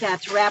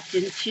that's wrapped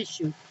in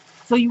tissue.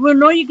 So you will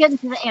know you're getting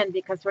to the end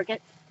because we're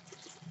getting.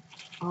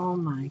 Oh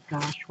my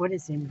gosh, what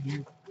is in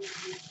here?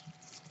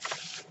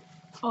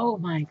 Oh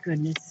my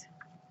goodness.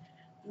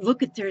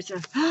 Look at, there's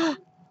an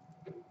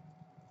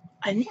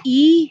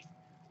E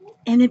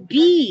and a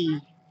B.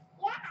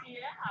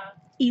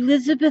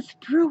 Elizabeth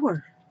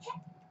Brewer.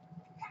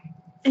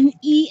 An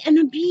E and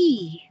a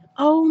B.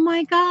 Oh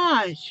my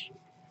gosh.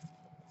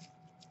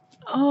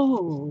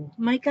 Oh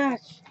my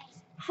gosh.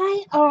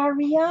 Hi,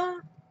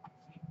 Aria.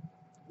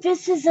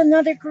 This is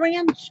another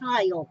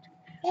grandchild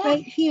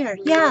right here.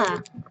 Yeah.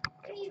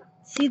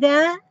 See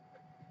that?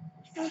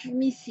 Let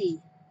me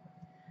see.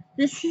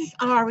 This is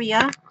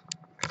Aria.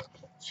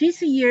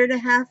 She's a year and a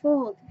half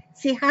old.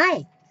 Say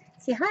hi.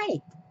 Say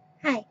hi.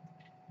 Hi.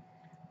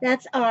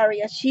 That's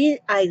Aria.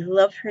 I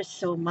love her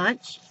so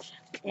much.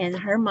 And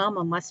her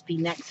mama must be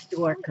next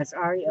door because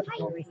Aria's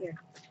over here.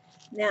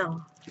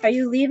 Now, are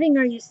you leaving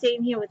or are you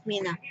staying here with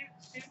Mina?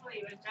 She's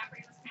leaving.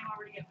 Jeffrey just came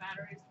over to get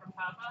batteries from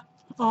Papa.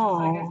 Oh.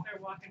 So I guess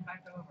they're walking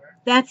back over.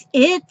 That's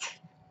it?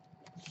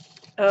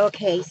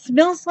 Okay.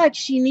 Smells like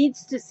she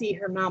needs to see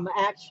her mama,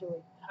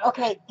 actually.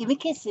 Okay, give me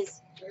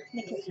kisses. Give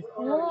me kisses.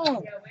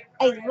 Oh,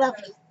 I love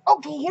you.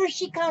 Okay, here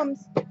she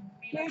comes.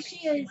 Here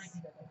she is.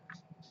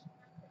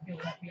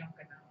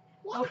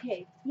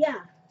 Okay,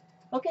 yeah.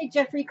 Okay,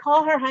 Jeffrey,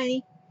 call her,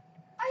 honey.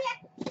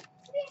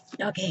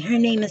 Okay, her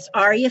name is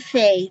Aria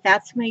Faye.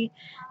 That's my,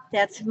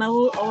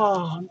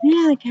 oh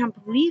man, I can't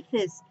believe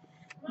this.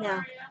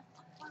 Now,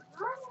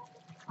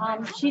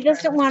 she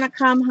doesn't want to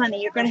come,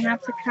 honey. You're going to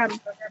have to come.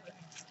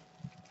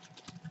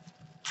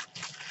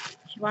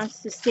 She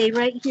wants to stay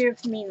right here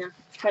with Mina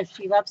because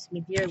she loves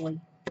me dearly.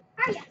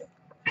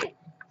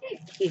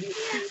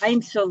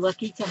 I'm so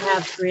lucky to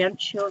have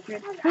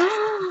grandchildren.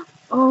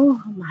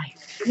 Oh my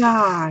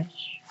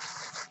gosh.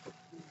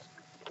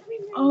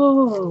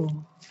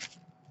 Oh,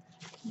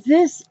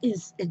 this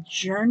is a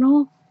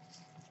journal.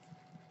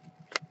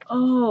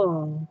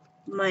 Oh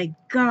my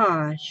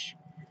gosh.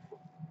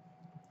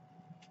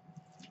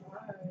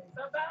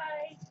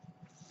 Bye-bye.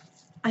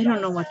 I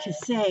don't know what to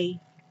say.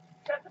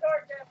 Shut the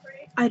door,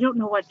 Jeffrey. I don't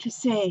know what to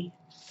say.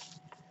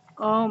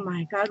 Oh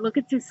my God, look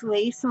at this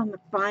lace on the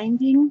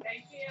binding.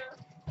 Thank you.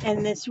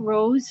 And this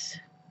rose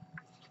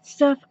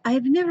stuff.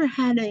 I've never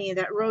had any of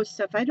that rose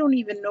stuff. I don't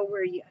even know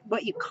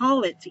what you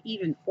call it to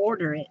even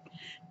order it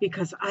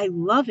because I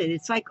love it.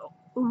 It's like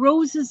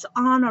roses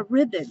on a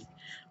ribbon.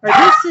 Or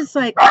this is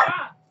like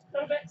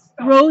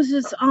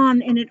roses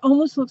on, and it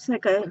almost looks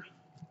like a,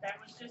 That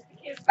was just the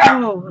kiss.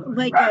 oh,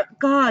 like a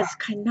gauze,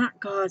 not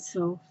gauze,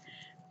 so,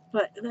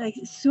 but like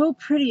so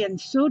pretty and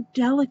so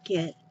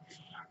delicate.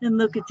 And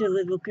look at the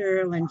little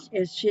girl, and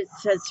it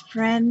says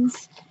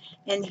friends,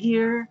 and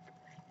here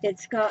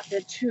it's got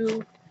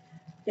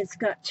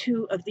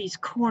two of these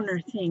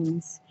corner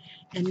things,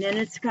 and then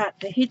it's got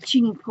the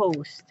hitching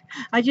post.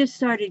 I just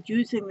started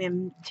using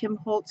them Tim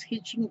Holtz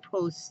hitching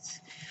posts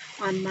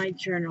on my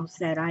journals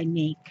that I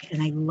make,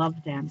 and I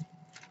love them.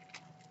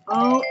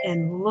 Oh,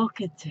 and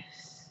look at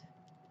this.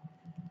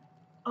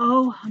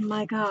 Oh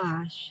my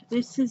gosh,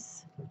 this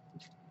is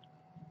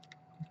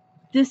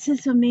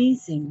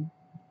amazing.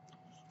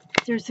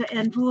 There's an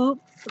envelope,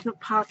 the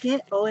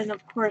pocket. Oh, and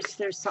of course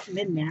there's something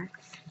in there.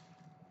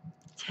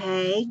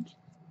 tag.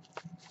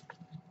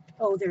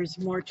 Oh, there's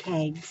more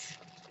tags.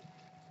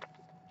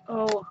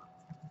 Oh,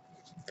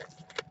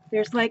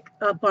 there's like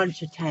a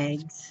bunch of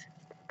tags.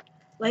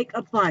 Like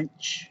a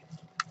bunch.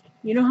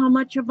 You know how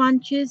much a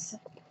bunch is?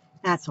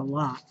 That's a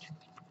lot.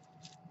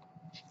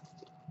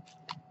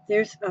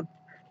 There's a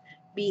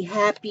be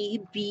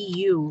happy, be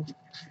you.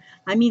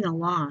 I mean a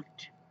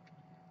lot.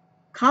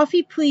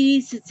 Coffee,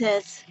 please, it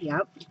says.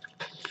 Yep.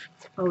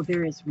 Oh,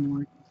 there is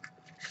more.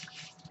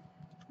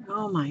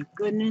 Oh my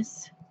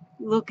goodness.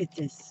 Look at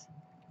this.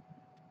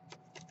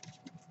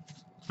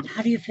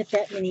 How do you fit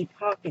that many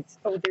pockets?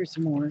 Oh, there's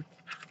more.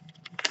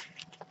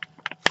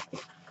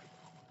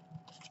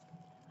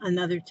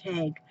 Another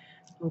tag.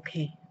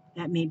 Okay,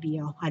 that may be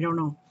all. I don't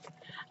know.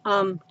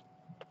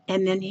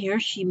 And then here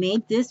she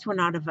made this one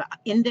out of an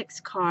index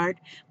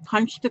card,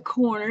 punched the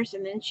corners,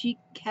 and then she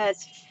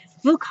has,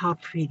 look how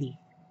pretty.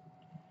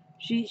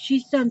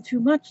 She's done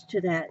too much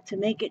to that to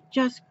make it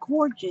just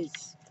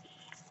gorgeous.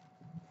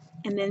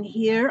 And then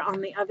here on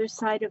the other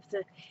side of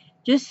the,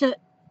 just a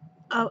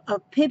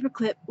paper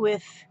clip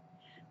with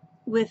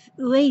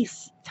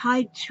lace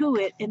tied to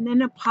it, and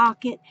then a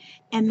pocket,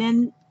 and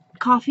then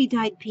coffee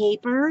dyed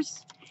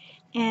papers,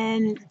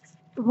 and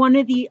one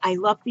of the, I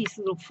love these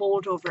little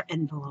fold over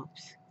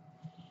envelopes.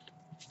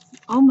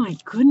 Oh my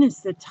goodness,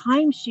 the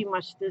time she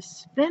must have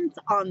spent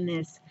on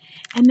this.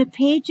 And the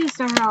pages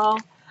are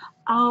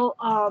all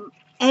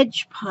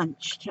edge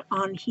punched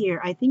on here.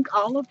 I think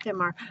all of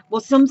them are.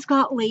 Well, some's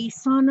got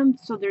lace on them,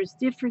 so there's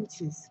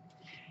differences.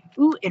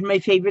 Ooh, and my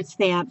favorite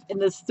stamp, and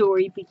the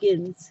story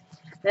begins.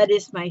 That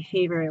is my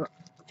favorite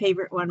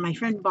one. My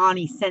friend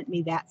Bonnie sent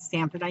me that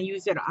stamp, and I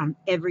use it on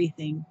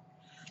everything.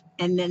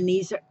 And then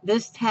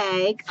this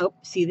tag, oh,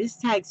 see, this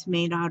tag's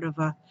made out of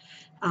a,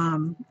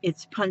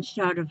 it's punched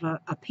out of a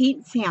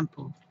paint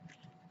sample.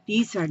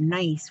 These are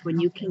nice when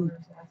you can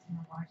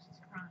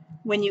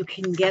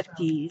get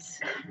these.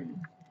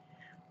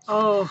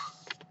 Oh,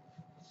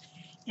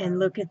 and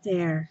look at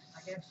there.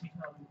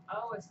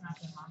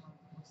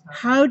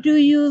 How do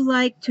you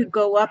like to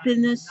go up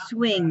in the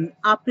swing,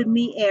 up in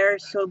the air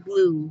so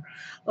blue?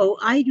 Oh,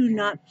 I do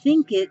not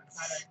think it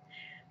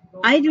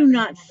the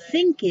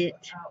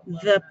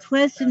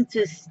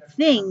pleasantest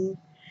thing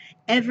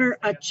ever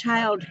a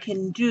child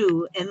can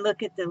do. And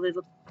look at the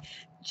little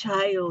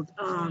child,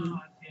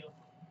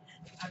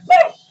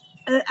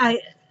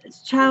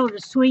 child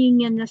is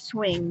swinging in the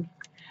swing.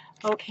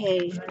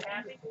 Okay.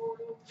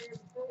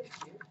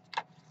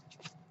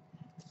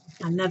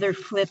 Another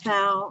flip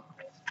out.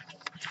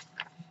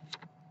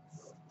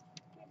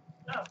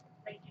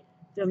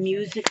 The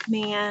Music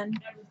Man.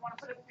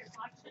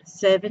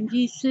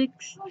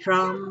 76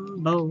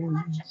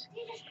 trombones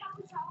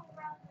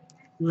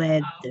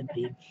led the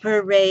big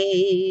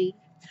parade.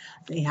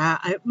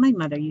 My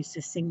mother used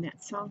to sing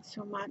that song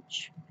so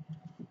much.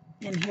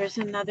 And here's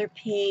another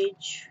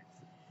page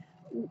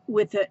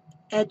with the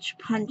edge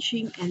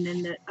punching, and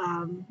then the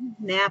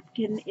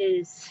napkin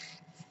is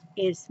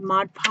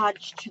Mod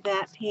Podge to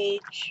that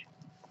page.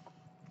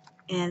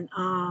 And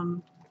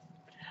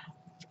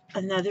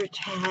another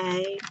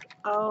tag.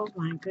 Oh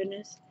my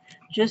goodness.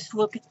 Just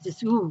look at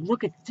this. Ooh,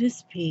 look at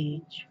this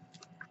page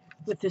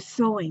with the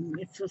sewing.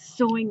 It's a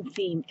sewing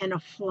theme and a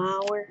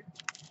flower.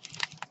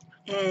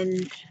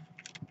 And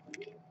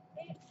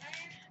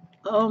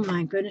oh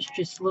my goodness,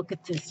 just look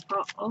at this.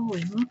 Oh,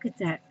 and look at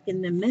that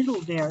in the middle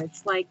there.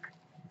 It's like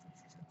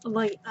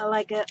a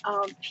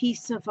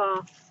piece of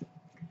a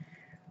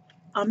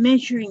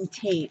measuring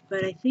tape,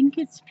 but I think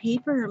it's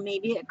paper, or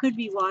maybe it could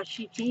be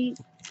washi tape.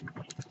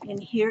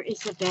 And here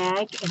is a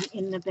bag, and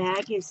in the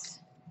bag is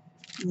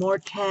more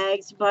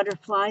tags,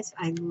 butterflies.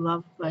 I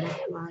love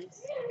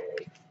butterflies.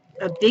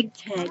 A big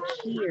tag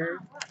here.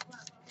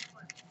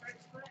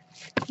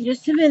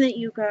 Just a minute,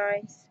 you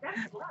guys.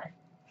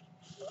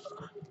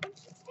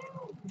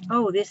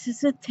 Oh, this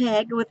is a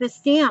tag with a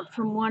stamp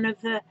from one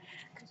of the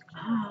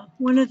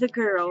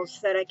girls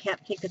that I can't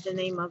think of the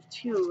name of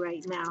too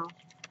right now.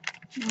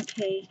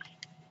 Okay,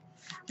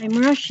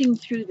 I'm rushing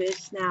through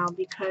this now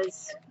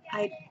because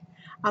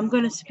I'm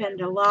going to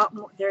spend a lot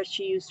more. There,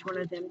 she used one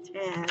of them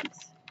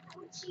tags.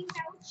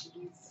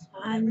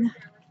 And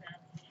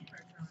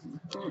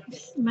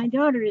my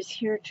daughter is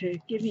here to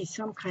give me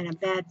some kind of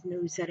bad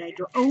news that I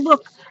don't. Oh,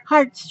 look,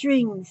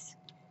 heartstrings.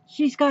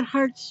 She's got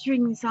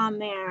heartstrings on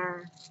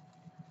there.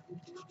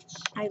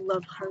 I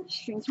love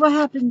heartstrings. What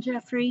happened,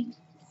 Jeffrey?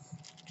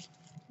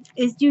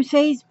 Do you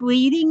say he's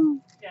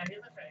bleeding? Yeah, he's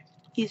okay.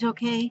 He's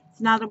okay?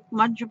 It's not a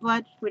bunch of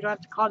blood? We don't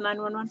have to call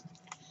 911?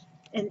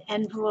 An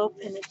envelope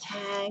and a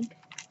tag.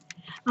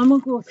 I'm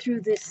going to go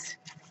through this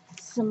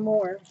some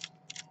more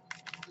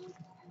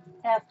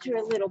after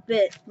a little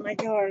bit, my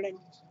darling.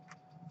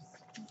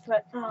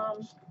 But,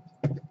 hang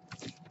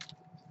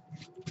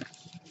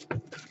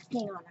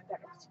on, I got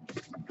it.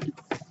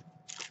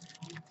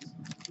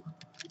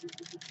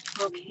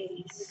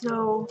 Okay,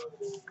 so,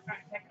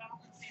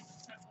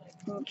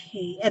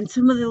 okay, and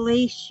some of the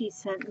lace she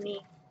sent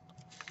me.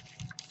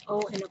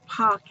 Oh, in a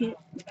pocket.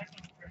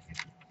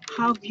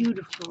 How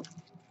beautiful.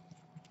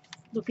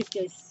 Look at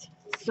this.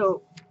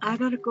 So I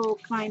gotta go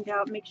find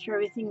out, make sure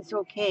everything's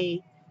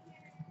okay.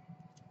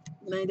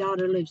 My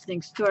daughter lives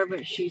next door,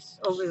 but she's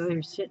over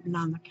there sitting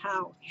on the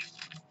couch.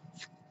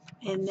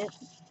 And then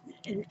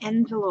an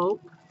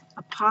envelope,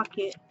 a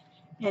pocket,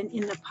 and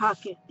in the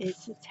pocket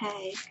is a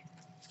tag.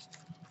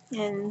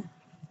 And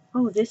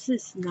oh, this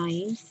is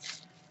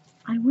nice.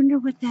 I wonder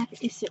what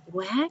that is. It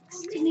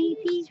waxed,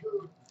 maybe?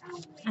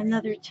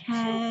 Another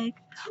tag.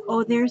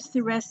 Oh, there's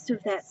the rest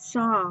of that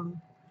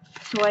song,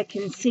 so I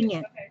can sing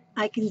it.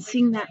 I can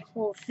sing that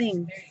whole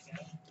thing.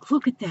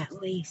 Look at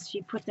that lace.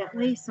 She put that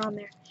lace on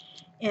there.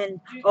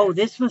 And oh,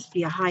 this must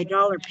be a high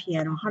dollar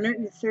piano.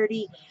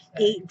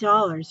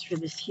 $138 for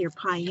this here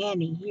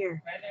piano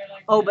here.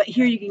 Oh, but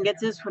here you can get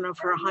this one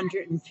for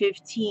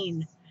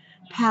 $115.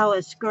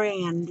 Palace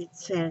Grand, it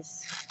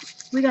says.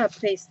 We got a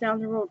place down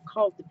the road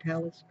called the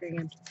Palace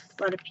Grand.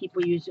 A lot of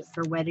people use it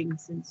for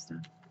weddings and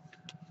stuff.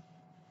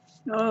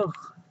 Oh,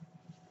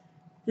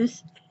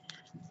 this,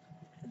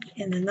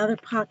 and another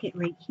pocket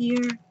right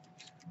here.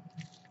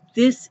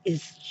 This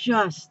is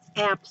just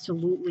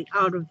absolutely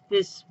out of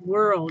this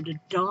world,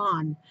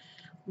 Dawn.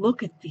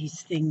 Look at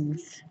these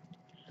things.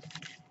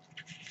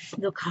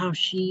 Look how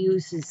she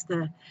uses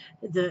the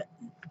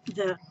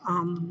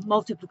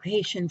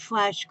multiplication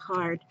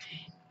flashcard.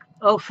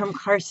 Oh, from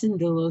Carson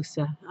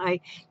DeLosa.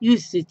 I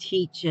used to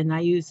teach, and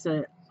I used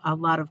a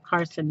lot of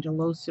Carson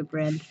DeLosa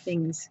brand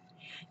things.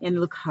 And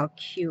look how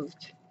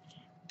cute.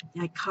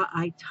 I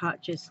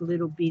taught just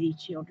little bitty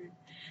children.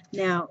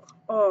 Now,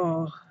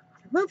 oh, I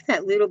love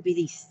that little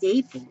bitty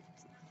staple.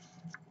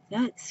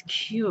 That's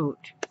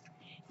cute.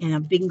 And a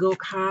bingo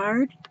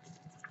card.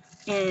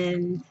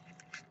 And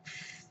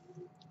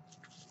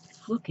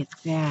look at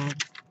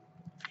that.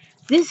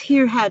 This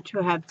here had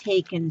to have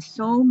taken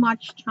so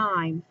much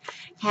time.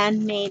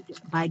 Handmade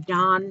by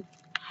Dawn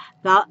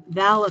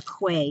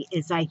Valiquet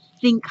is, I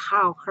think,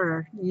 how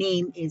her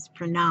name is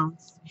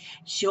pronounced.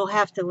 She'll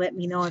have to let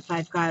me know if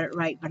I've got it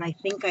right, but I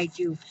think I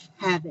do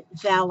have it.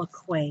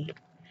 Valiquet.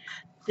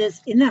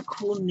 Isn't that a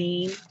cool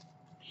name?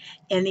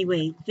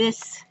 Anyway,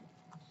 this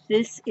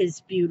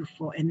is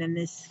beautiful. And then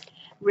this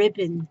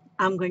ribbon,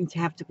 I'm going to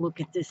have to look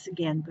at this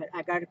again, but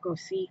I got to go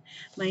see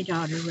my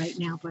daughter right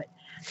now. But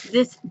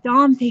this,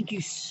 Dawn, thank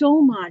you so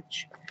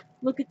much.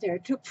 Look at there.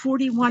 It took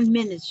 41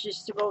 minutes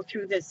just to go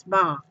through this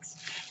box.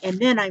 And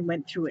then I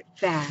went through it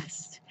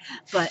fast.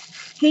 But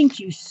thank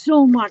you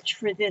so much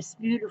for this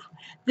beautiful.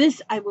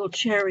 This, I will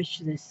cherish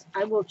this.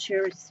 I will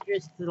cherish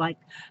this like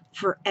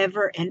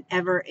forever and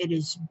ever. It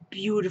is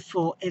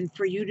beautiful. And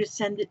for you to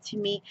send it to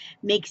me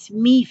makes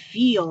me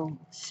feel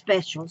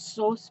special,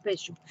 so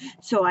special.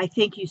 So I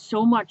thank you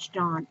so much,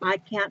 Dawn. I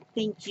can't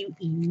thank you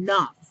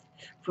enough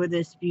for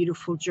this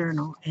beautiful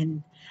journal,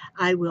 and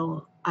I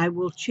will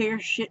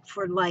cherish it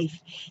for life.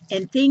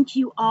 And thank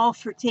you all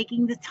for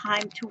taking the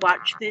time to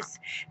watch this.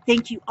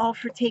 Thank you all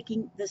for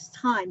taking this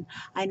time.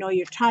 I know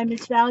your time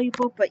is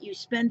valuable, but you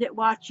spend it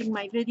watching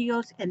my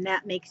videos, and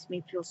that makes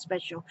me feel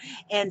special.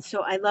 And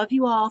so I love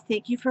you all.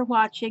 Thank you for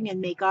watching,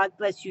 and may God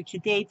bless you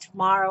today,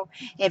 tomorrow,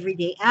 every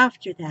day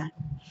after that.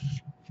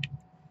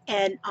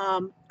 And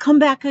come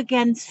back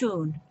again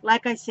soon.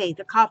 Like I say,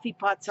 the coffee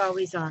pot's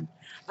always on.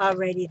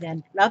 Alrighty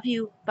then. Love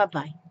you.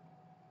 Bye-bye.